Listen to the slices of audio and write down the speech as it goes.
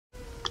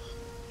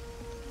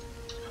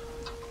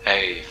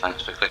Hey,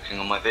 thanks for clicking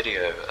on my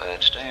video.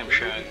 Today I'm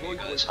showing you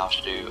guys how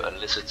to do a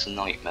lizard's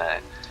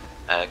nightmare.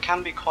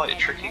 Can be quite a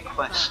tricky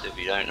quest if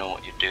you don't know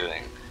what you're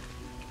doing.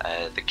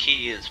 The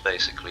key is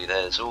basically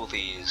there's all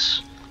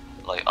these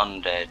like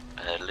undead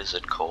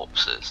lizard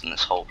corpses, and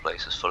this whole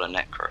place is full of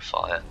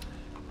necrofire.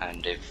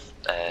 And if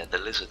the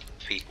lizard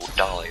people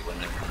die when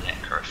they're in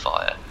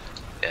necrofire,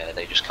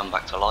 they just come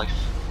back to life.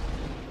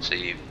 So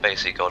you've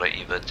basically got to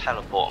either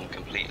teleport them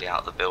completely out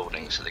of the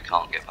building so they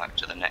can't get back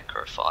to the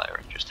necrofire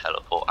and just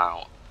teleport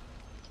out,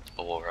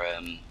 or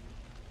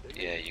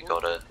yeah, you got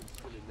to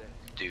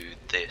do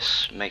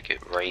this, make it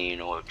rain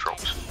or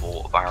drop some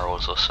water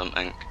barrels or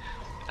something,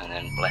 and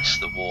then bless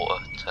the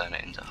water, turn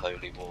it into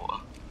holy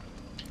water.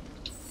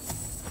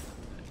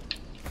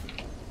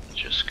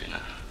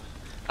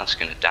 That's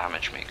gonna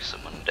damage me because I'm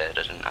undead.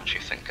 I didn't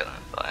actually think of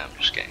that, but I am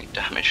just getting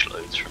damage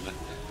loads from it.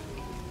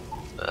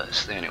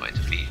 It's the only way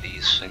to beat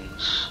these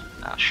things.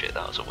 Ah shit,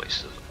 that was a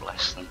waste of a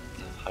bless them.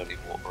 The holy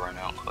water ran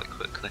out quite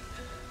quickly.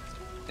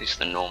 At least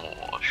the normal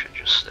water should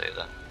just stay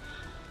there.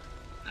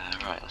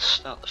 Right, let's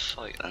start the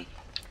fight then.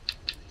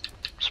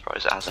 I'm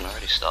surprised it hasn't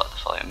already started the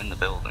fight. I'm in the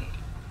building.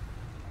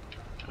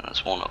 And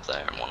there's one up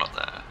there and one up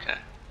there, okay.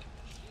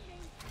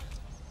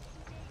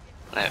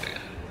 There we go.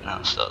 Now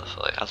let's start the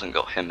fight. Hasn't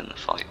got him in the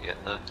fight yet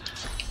though.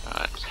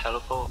 Alright,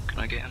 teleport, can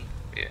I get him?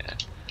 Yeah.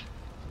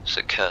 It's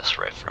a cursed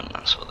Revenant,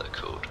 that's what they're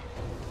called.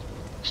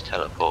 Let's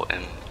teleport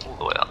him all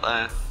the way up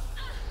there.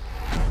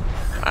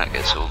 That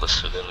gets all the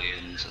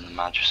civilians and the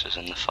magisters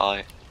in the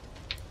fight.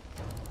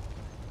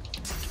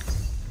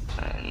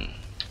 And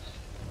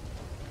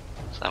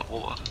is that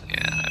water?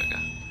 Yeah, there we go.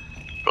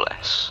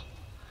 Bless.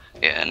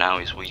 Yeah, now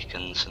he's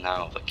weakened, so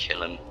now if I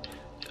kill him,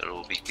 it'll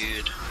all be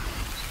good.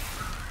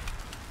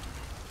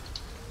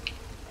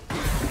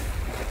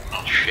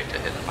 Oh shit, I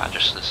hit the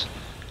magisters.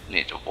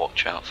 Need to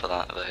watch out for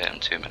that. If I hit them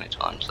too many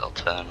times, they'll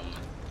turn on me.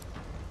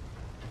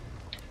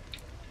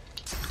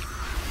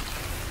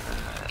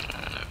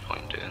 No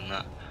point doing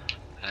that.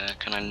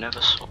 Can I never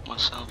swap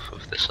myself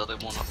with this other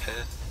one up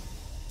here?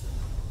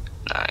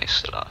 Nah, he's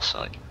still out of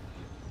sight.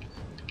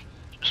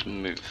 Just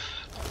move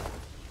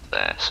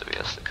there so he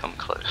has to come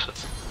closer.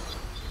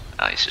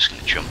 Ah, he's just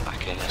gonna jump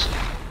back in, isn't he?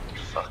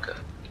 Fucker.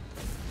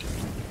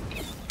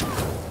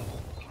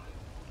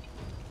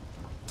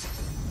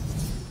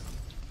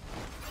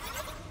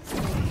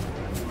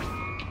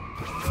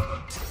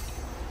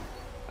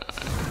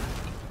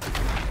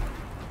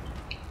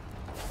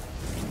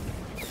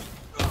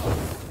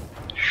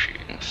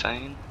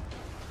 Fane.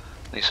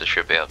 At least I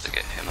should be able to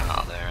get him out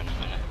of there in a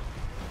minute.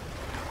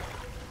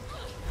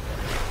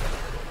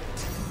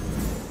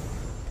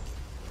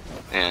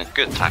 Yeah,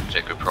 good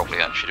tactic would probably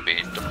actually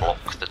be to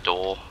block the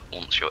door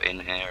once you're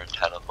in here and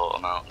teleport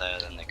them out there,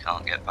 then they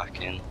can't get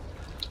back in.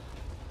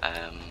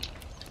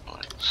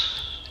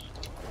 Let's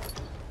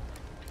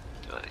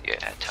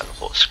yeah,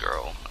 teleport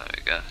scroll, there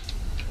we go.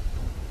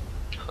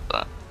 Put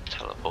that,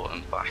 teleport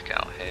him back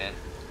out here.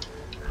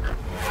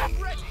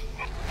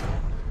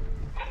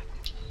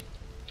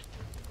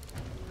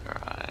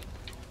 Right.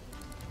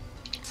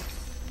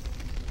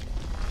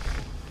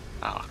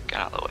 Oh, get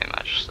out of the way,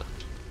 Magister.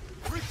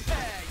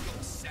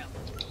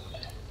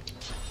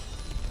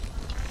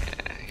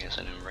 Yeah, he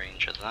isn't in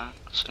range of that,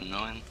 that's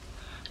annoying.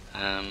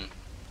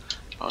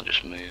 I'll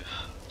just move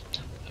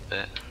a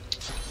bit.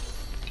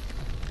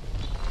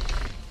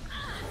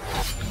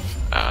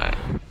 Alright.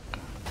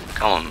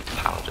 Come on,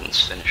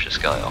 Paladins, finish this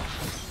guy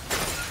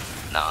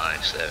off.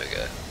 Nice, there we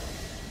go.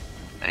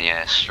 And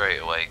yeah,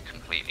 straight away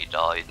completely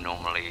died.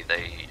 Normally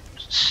they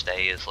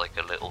stay as like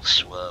a little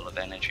swirl of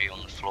energy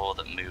on the floor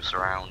that moves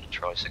around and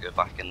tries to go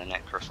back in the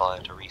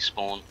necrofire to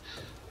respawn.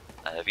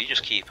 If you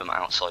just keep them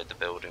outside the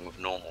building with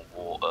normal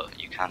water,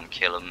 you can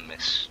kill them.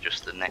 It's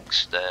just the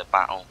next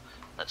battle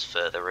that's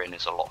further in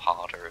is a lot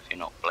harder if you're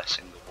not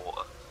blessing the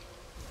water.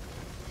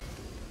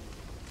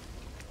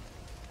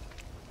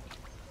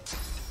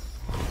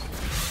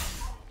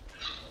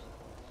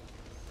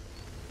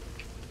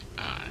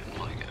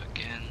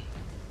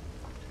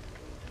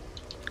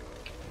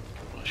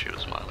 It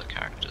was my other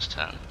character's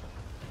turn.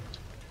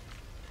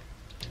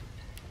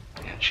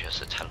 Yeah, she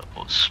has a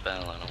teleport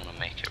spell and I want to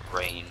make it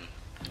rain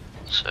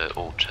so it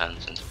all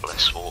turns into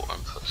blessed water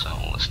and puts out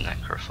all this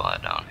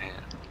necrofire down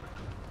here.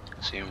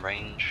 Is he in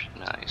range?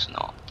 No, he's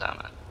not, damn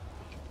it.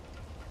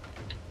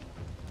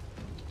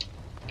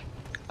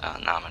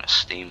 Now I'm in a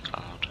steam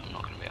cloud, I'm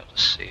not going to be able to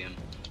see him.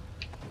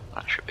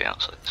 That should be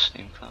outside the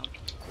steam cloud.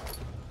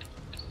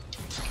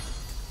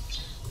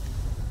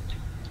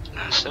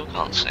 I still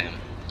can't see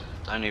him.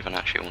 Don't even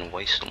actually want to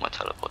waste all my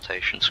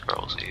teleportation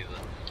scrolls either.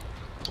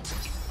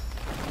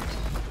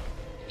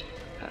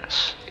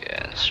 Yes,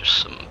 yeah, there's just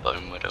some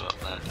bone widow up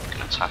there. I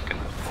can attack him.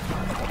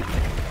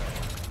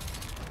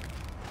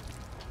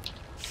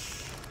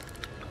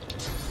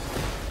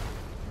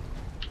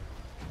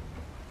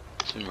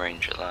 It's in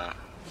range of that.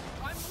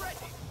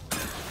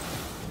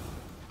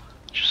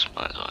 Just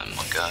might as well end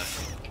my go.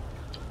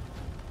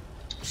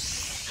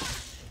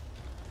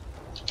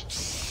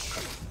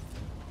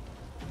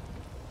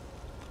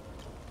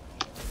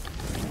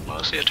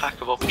 Where's the attack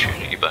of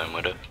opportunity,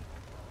 ben-Mezd?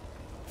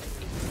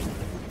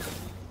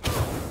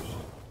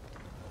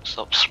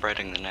 Stop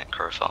spreading the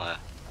necrofire.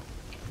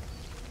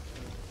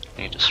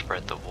 You need to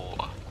spread the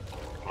water.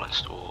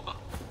 Blessed water.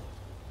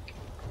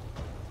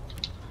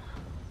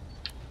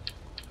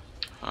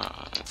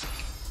 Alright.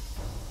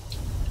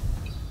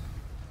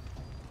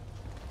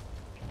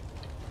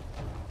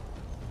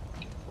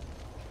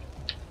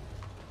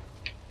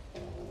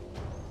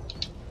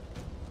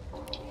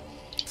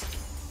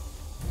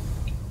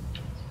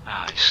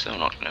 He's still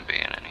not going to be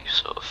in any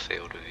sort of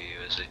field of view,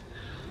 is he?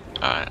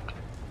 Alright,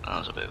 that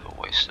was a bit of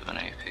a waste of an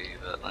AP,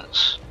 but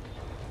let's...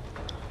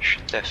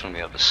 should definitely be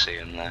able to see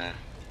him there.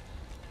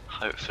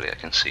 Hopefully I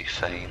can see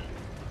Fane,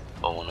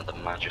 or one of the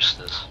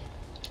Magisters.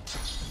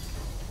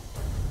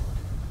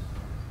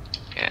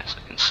 Yes,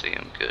 I can see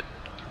him good.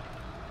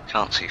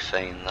 Can't see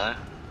Fane though.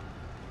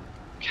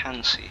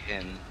 Can see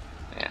him.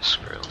 Yeah,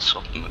 screw it, I'll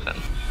swap him with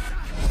him.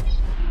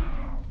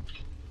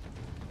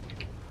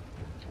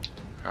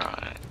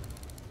 Right.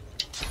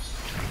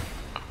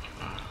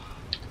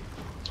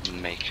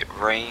 Make it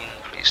rain.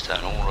 Please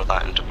turn all of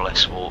that into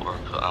blessed water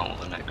and put out all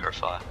the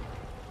necrofire.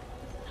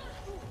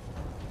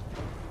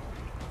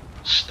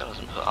 Still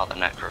doesn't put out the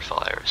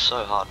necrofire. It's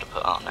so hard to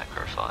put out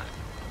necrofire.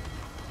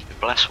 If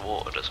blessed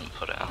water doesn't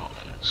put it out,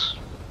 then it's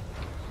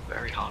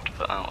very hard to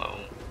put out at all.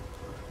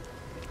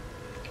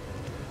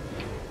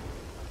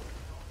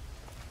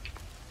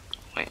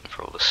 Waiting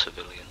for all the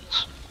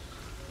civilians.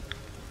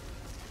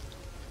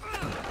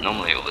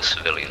 Normally all the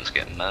civilians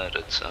get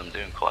murdered, so I'm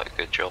doing quite a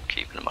good job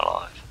keeping them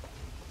alive.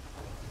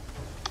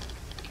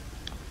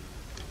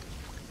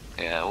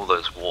 Yeah, all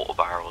those water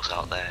barrels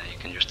out there, you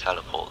can just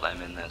teleport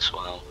them in there as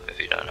well if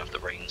you don't have the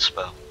rain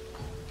spell.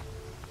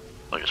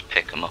 Or just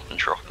pick them up and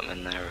drop them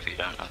in there if you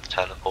don't have the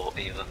teleport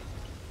either.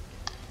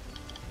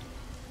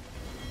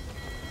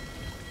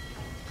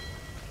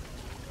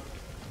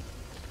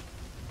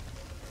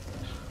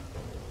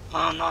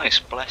 Oh nice,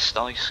 blessed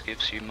ice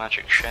gives you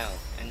magic shell.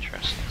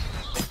 Interesting.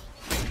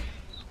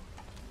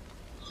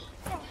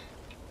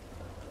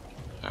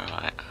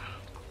 Alright.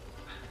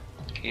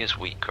 He is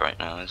weak right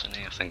now, isn't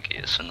he? I think he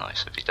is, so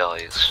nice. If he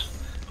dies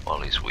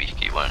while he's weak,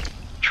 he won't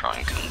try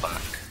and come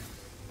back.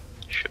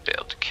 Should be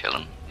able to kill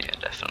him. Yeah,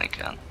 definitely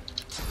can.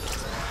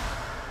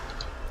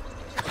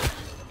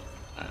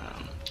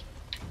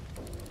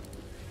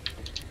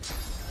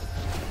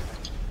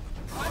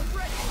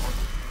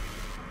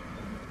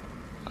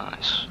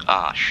 Nice.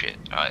 Ah, shit.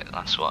 Right,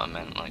 that's what I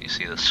meant. Like, you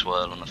see the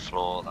swirl on the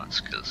floor? That's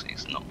because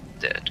he's not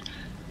dead.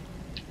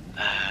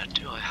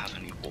 Do I have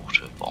any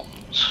water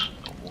bombs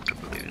or water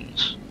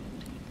balloons?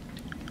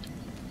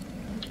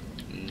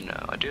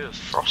 No, I do have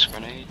frost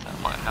grenade, that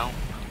might help.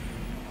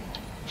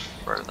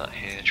 Throw that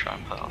here, try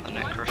and put out the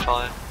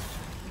necrofire.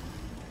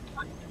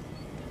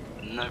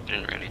 Nope,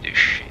 didn't really do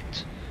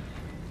shit.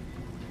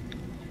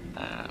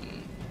 Yeah,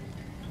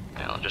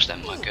 I'll just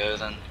end my go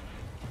then.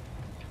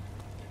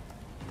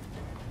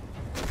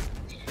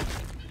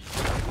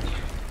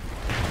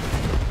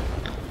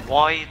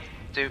 Why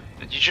you're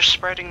just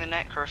spreading the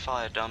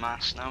necrofire,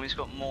 dumbass. Now he's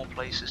got more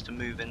places to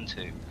move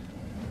into.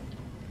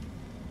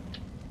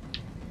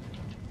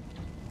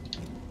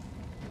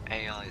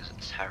 AI is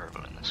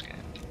terrible in this game.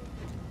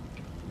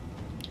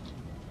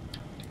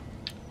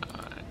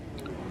 Alright.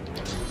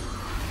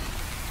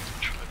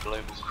 Try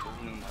global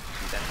cooling,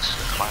 condense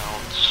the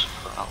clouds,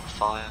 put out the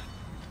fire.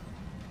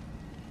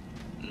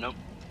 Nope.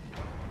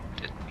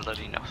 Did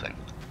bloody nothing.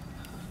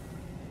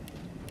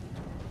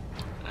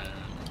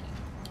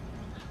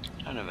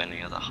 Don't have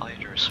any other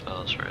Hydra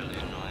spells really,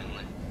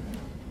 annoyingly.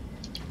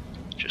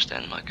 Just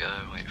end my go,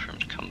 wait for him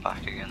to come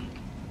back again.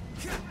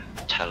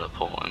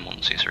 Teleport him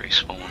once he's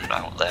respawned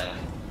out there.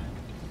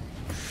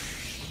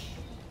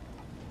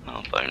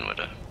 Oh,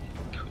 ben-Mezd.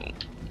 Cool.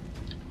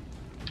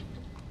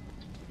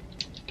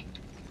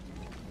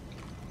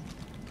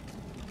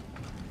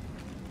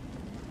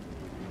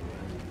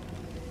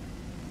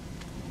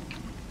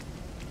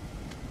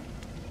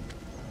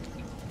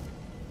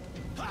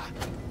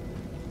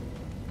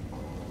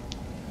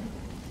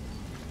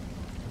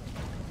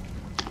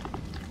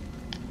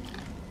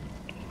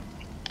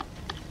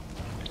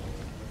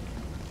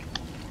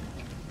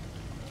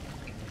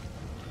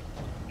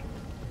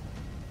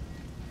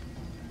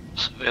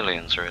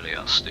 Civilians really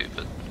are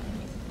stupid.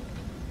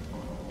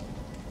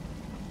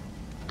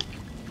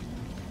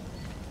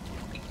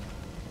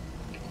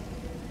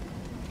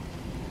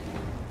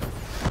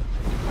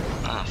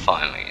 Ah,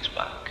 finally he's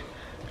back.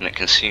 And it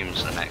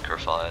consumes the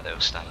necrofire they were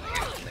standing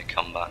in when they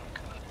come back.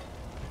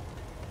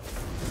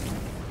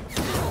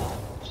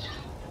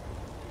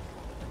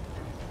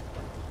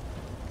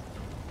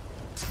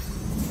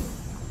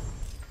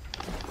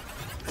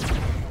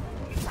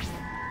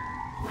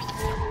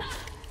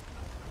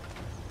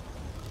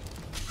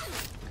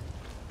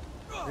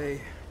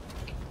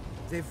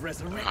 They've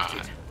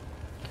resurrected.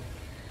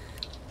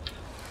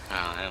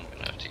 I am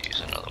going to have to use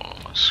another one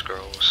of my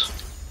scrolls.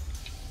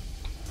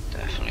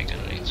 Definitely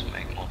going to need to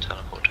make more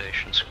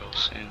teleportation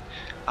scrolls soon.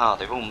 Ah,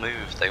 they've all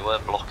moved. They were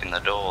blocking the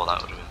door.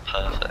 That would have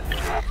been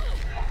perfect.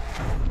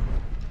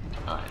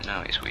 Right,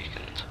 now he's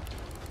weakened.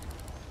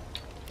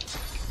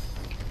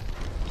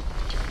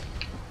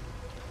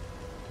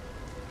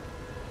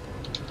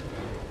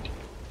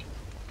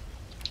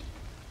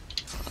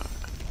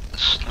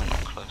 Still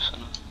not close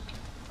enough.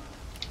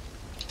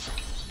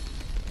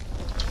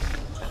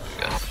 There we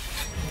go.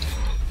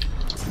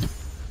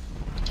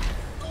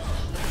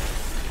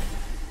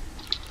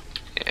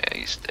 Yeah,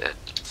 he's dead.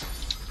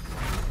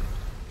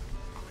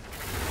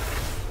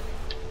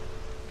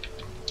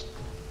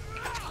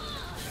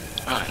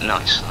 Alright,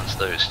 nice. That's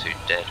those two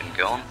dead and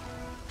gone.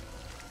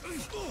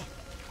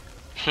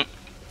 All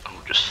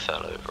just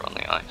fell over on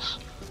the ice.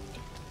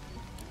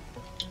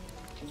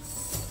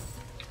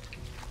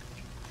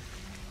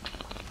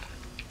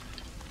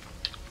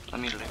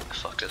 Let me loot the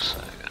fuckers.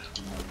 There we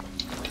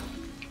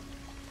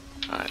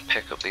go. Alright,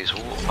 pick up these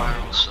water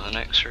barrels for the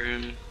next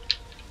room.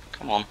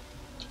 Come on.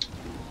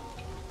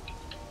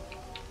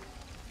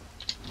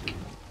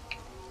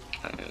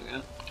 There we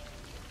go.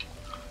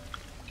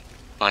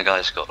 My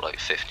guy's got like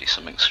 50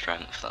 something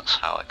strength, that's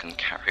how I can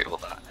carry all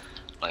that.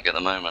 Like at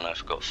the moment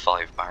I've got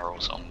 5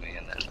 barrels on me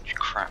and then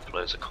crap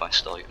loads of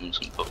quest items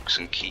and books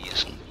and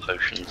keys and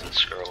potions and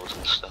scrolls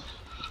and stuff.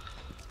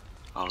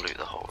 I'll loot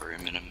the whole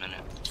room in a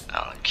minute.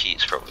 Oh, the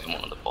key's probably in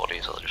one of the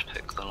bodies, I'll just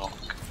pick the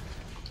lock.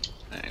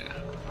 There you go.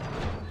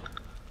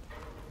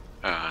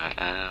 Alright,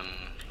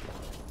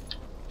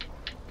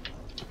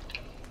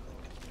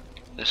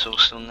 this all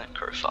still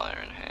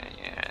necrofire in here?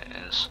 Yeah,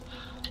 it is.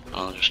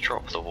 I'll just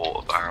drop the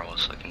water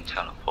barrels so I can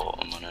teleport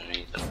them when I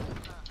need them.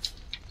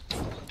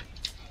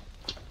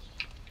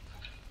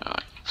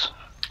 Alright.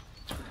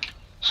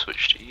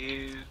 Switch to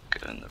you,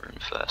 go in the room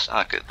first.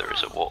 Ah good, there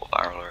is a water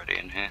barrel already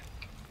in here.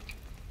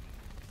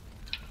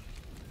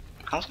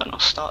 How's that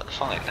not start the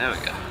fight? There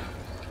we go.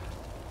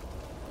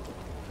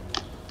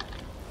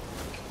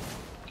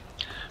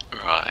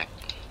 Right.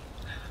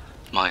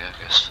 My guy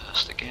goes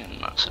first again,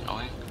 that's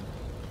annoying.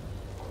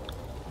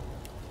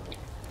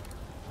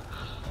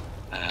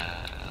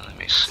 Let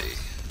me see.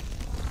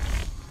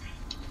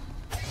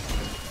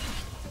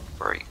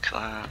 Break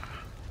that.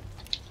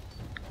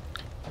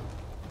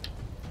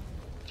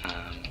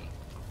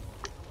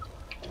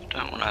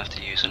 Don't want to have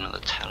to use another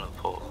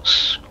teleport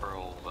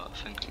scroll, but I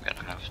think I'm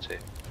gonna have to.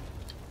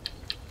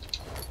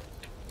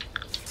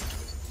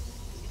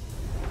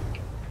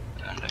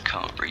 And I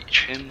can't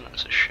reach him,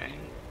 that's a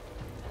shame.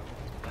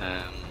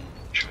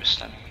 Should we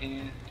stand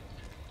here?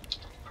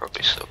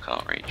 Probably still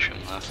can't reach him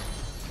though.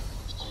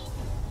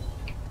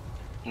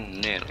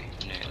 Nearly.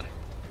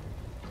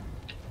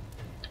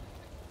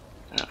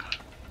 Yeah,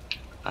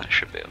 I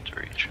should be able to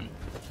reach him.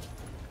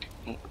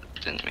 Oh,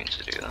 didn't mean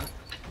to do that.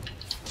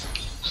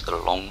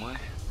 Still a long way.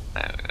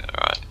 There we go,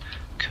 right.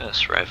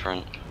 Curse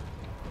Revenant.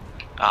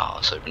 Ah, I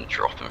was hoping to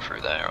drop him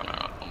through there on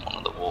one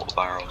of the water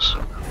barrels.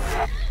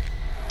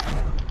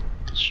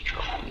 Let's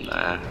drop him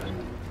there.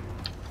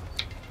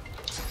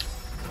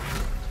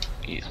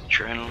 Use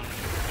adrenaline.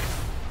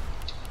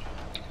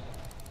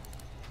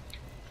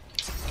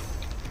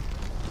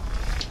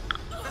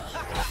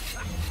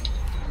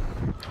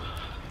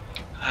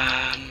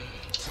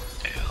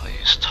 Yeah, I'll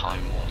use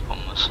time warp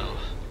on myself.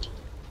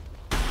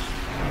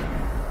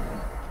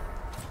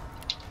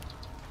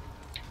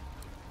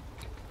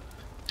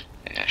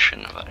 Yeah, I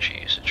shouldn't have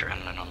actually used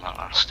adrenaline on that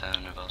last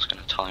turn if I was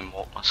going to time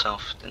warp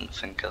myself, didn't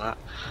think of that.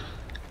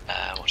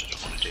 What did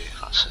I want to do?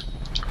 That's it.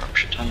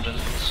 Rupture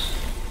tendons.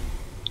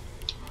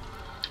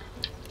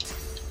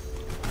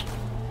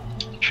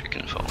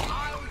 Chicken form.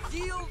 I'll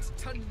yield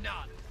to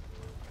none.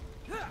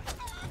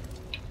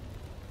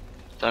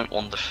 Don't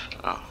wander.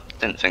 Oh,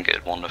 didn't think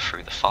it'd wander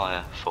through the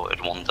fire. Thought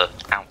it'd wander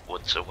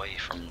outwards away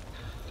from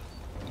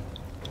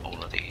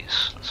all of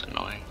these. That's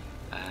annoying.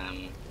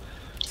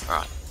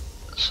 Right.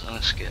 So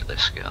let's get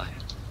this guy.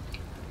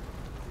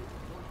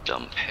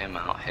 Dump him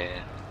out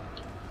here.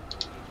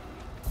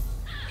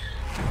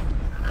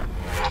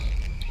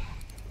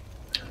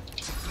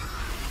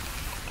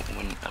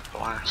 Winter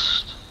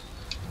Blast.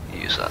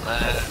 Use that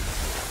there.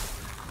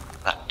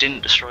 That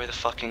didn't destroy the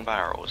fucking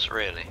barrels,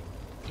 really.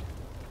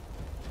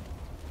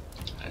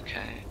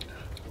 Okay.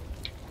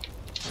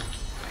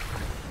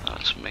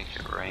 Let's make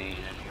it rain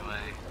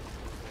anyway.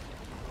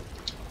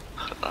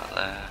 Put that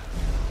there.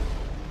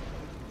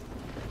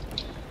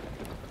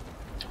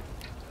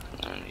 And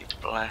then you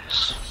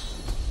bless.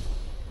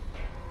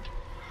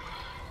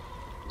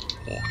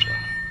 Water.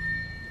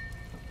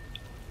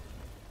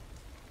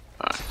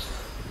 Right.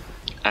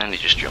 And he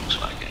just jumps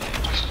back in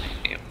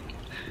here. Yep.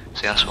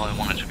 See, that's why I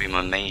want it to be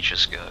my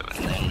mage's go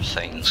and then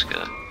Fane's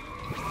go.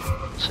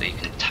 So you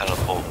can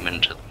teleport them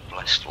into the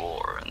blessed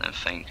water and then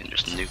Fane can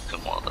just nuke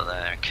them while they're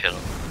there and kill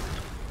them.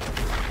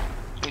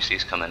 At least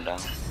he's coming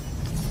down.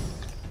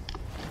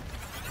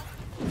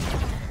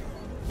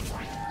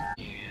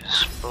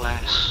 Use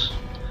bless.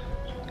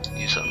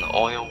 Use that in the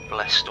oil,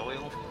 blessed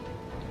oil.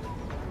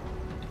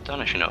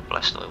 Don't actually know what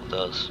blessed oil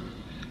does.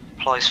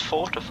 Applies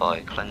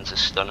fortify, cleanses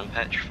stun and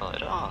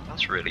petrified. Ah,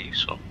 that's really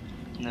useful.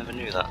 Never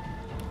knew that.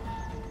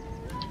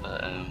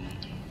 But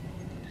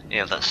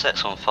yeah, if that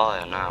sets on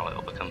fire now,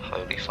 it'll become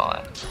holy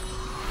fire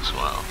as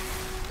well.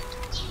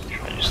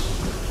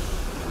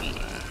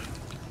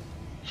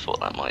 Thought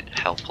that might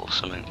help or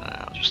something, but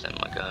I'll just end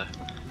my go.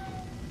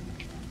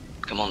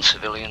 Come on,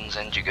 civilians,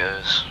 end your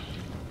goes.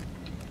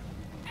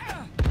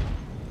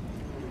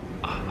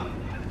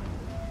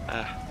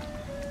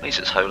 At least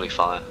it's holy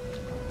fire.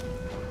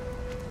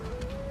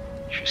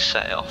 You should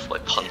set it off by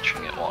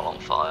punching it while on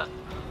fire.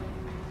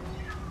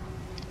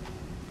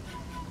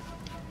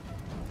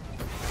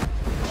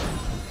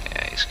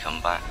 Yeah, he's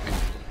come back.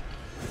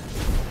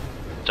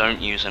 Don't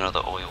use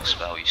another oil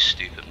spell, you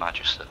stupid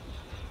magister.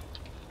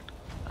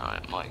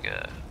 Alright, my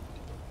go.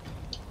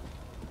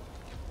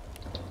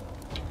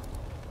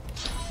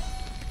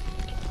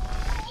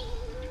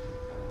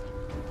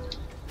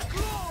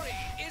 Glory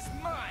is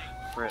mine.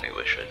 Really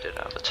wish I did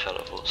have a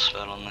teleport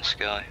spell on this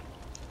guy.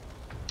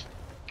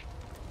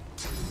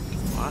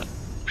 That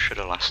should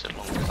have lasted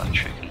longer, that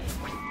chicken.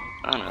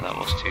 Oh no, that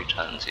was 2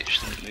 turns, he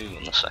just didn't move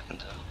on the second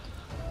turn.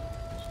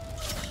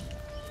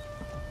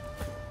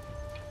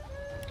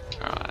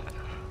 Alright.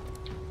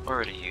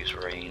 Already used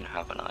rain,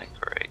 haven't I?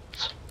 Great.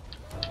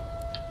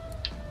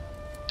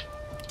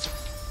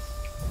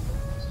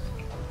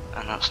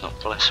 And that's not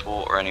blessed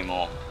water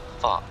anymore.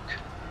 Fuck.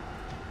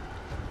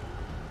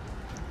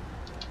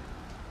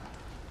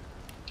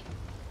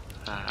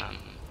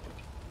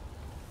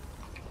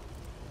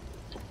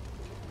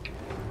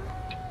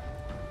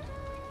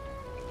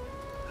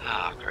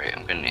 Great,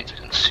 I'm gonna need to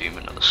consume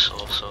another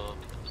source orb.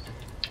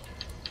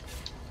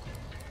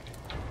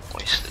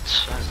 Wasted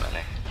so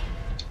many.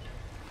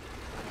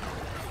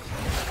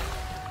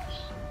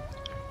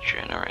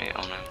 Generate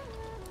on him.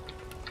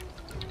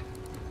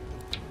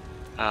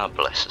 Ah,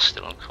 Bless is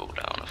still on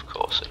cooldown, of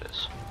course it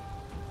is.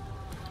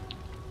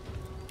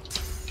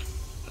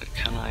 But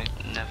can I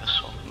never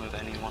swap him with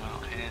anyone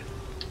out here?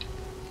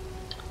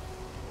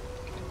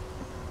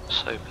 I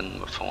was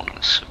hoping for one of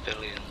the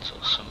civilians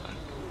or something.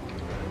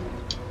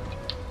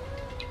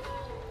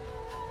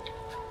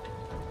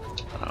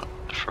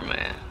 From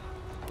here.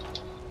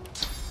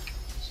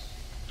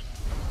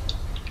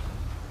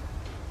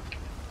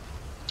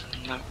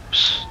 Nope,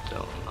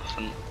 still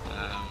nothing.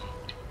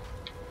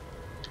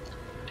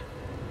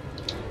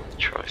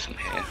 Try from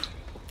here.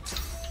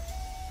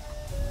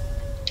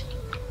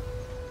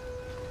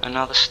 And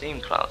now the steam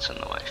cloud's in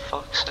the way,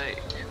 fuck's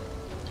sake.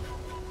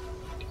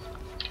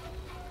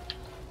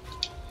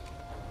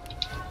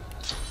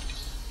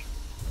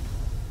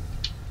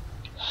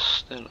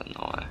 Still in the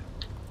way.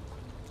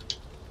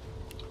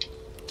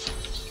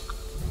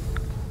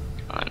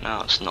 Right,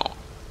 now it's not.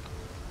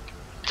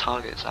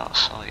 Target's out of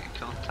sight,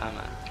 god damn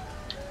it.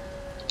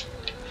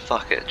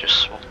 Fuck it, just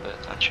swap it,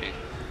 actually.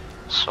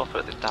 Swap it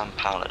with the damn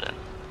paladin.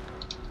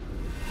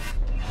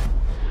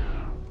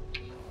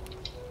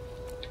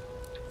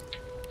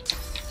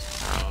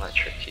 And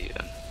electrocute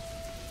him.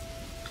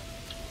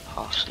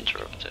 Path's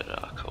interrupted,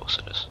 of course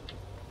it is.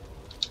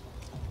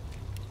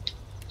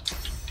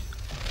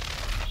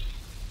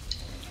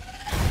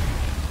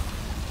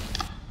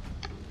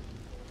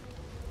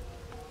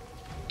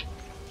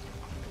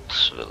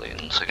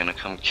 Civilians are gonna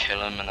come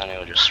kill him and then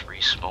he'll just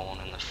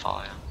respawn in the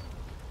fire.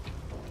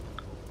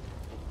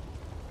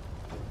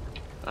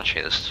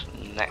 Actually, there's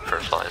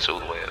necrophiles all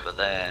the way over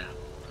there,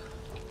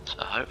 so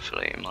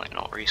hopefully he might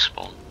not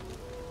respawn.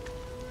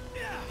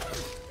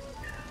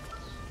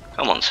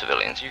 Come on,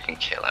 civilians, you can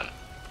kill him.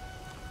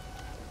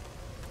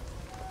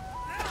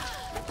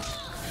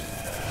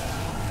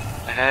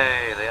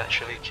 Hey, they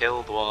actually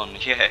killed one,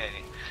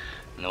 yay!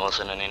 And there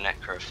wasn't any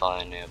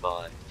necrophiles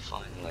nearby,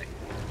 finally.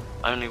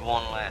 Only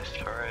one left,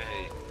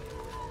 hooray!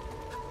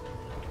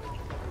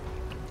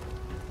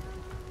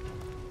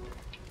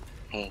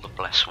 All the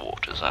blessed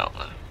waters out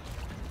there.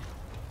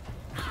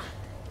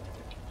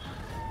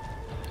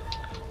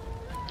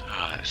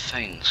 Alright,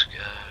 Thanes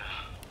go.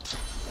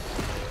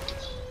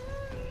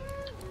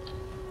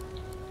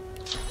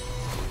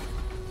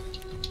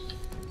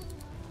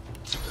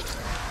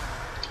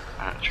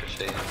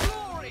 Atrophy.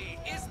 Glory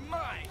is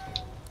mine.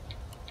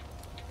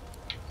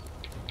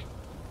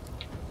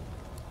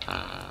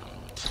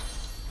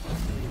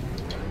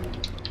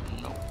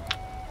 Nope.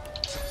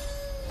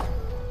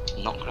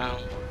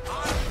 Knockdown.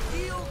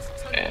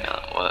 I Yeah,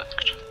 that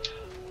worked.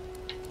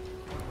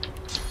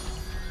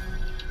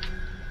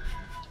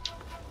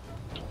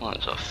 Might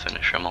as well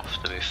finish him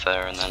off, to be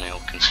fair, and then he'll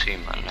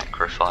consume that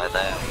necrophi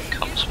there when he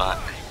comes back.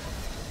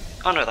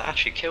 Oh no, that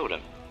actually killed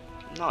him.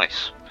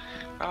 Nice.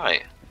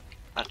 Right.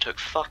 That took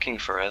fucking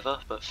forever,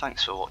 but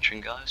thanks for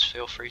watching, guys.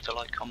 Feel free to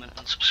like, comment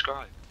and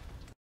subscribe.